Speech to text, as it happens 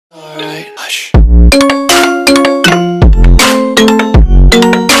alright. Hush.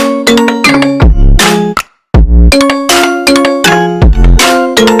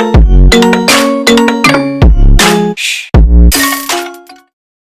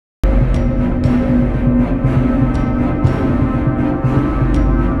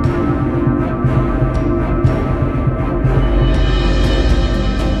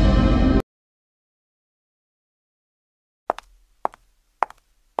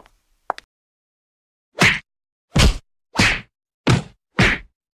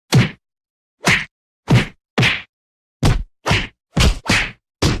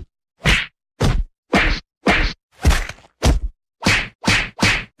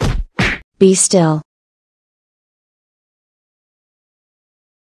 Be still.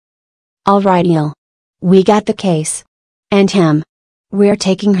 Alright, Neil. We got the case. And him. We're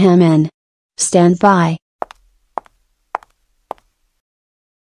taking him in. Stand by.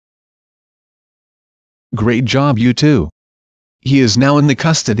 Great job, you two. He is now in the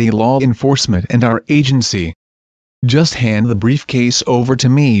custody law enforcement and our agency. Just hand the briefcase over to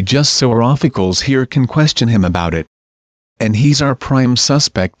me just so our officials here can question him about it. And he's our prime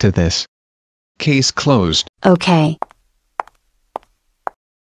suspect to this. Case closed. Okay.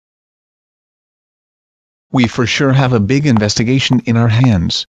 We for sure have a big investigation in our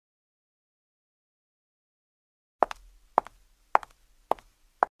hands.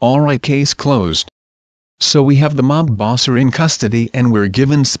 Alright, case closed. So we have the mob bosser in custody and we're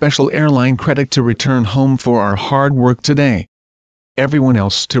given special airline credit to return home for our hard work today. Everyone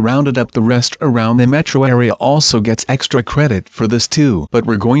else to round up the rest around the metro area also gets extra credit for this too. But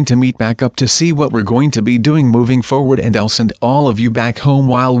we're going to meet back up to see what we're going to be doing moving forward, and I'll send all of you back home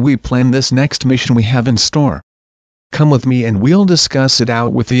while we plan this next mission we have in store. Come with me and we'll discuss it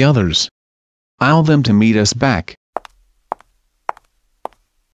out with the others. I'll them to meet us back.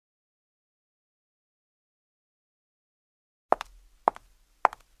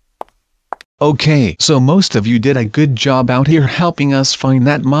 Okay, so most of you did a good job out here helping us find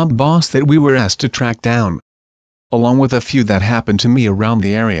that mob boss that we were asked to track down. Along with a few that happened to me around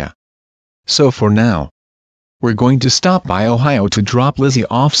the area. So for now, we're going to stop by Ohio to drop Lizzie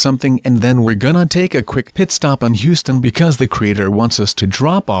off something, and then we're gonna take a quick pit stop in Houston because the creator wants us to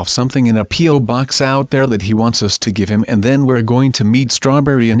drop off something in a P.O. box out there that he wants us to give him, and then we're going to meet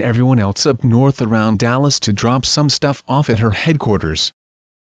Strawberry and everyone else up north around Dallas to drop some stuff off at her headquarters.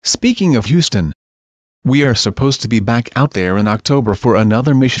 Speaking of Houston, we are supposed to be back out there in October for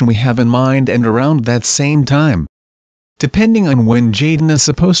another mission we have in mind, and around that same time, depending on when Jaden is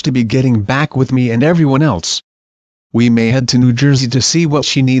supposed to be getting back with me and everyone else, we may head to New Jersey to see what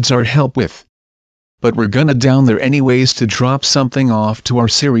she needs our help with. But we're gonna down there anyways to drop something off to our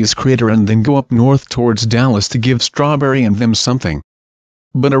series creator and then go up north towards Dallas to give Strawberry and them something.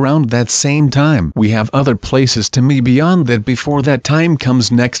 But around that same time we have other places to meet beyond that before that time comes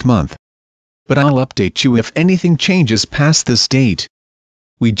next month. But I'll update you if anything changes past this date.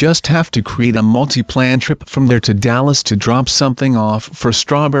 We just have to create a multi-plan trip from there to Dallas to drop something off for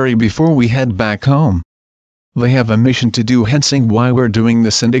Strawberry before we head back home. They have a mission to do, hence why we're doing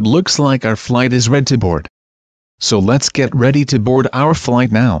this, and it looks like our flight is ready to board. So let's get ready to board our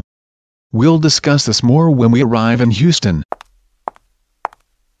flight now. We'll discuss this more when we arrive in Houston.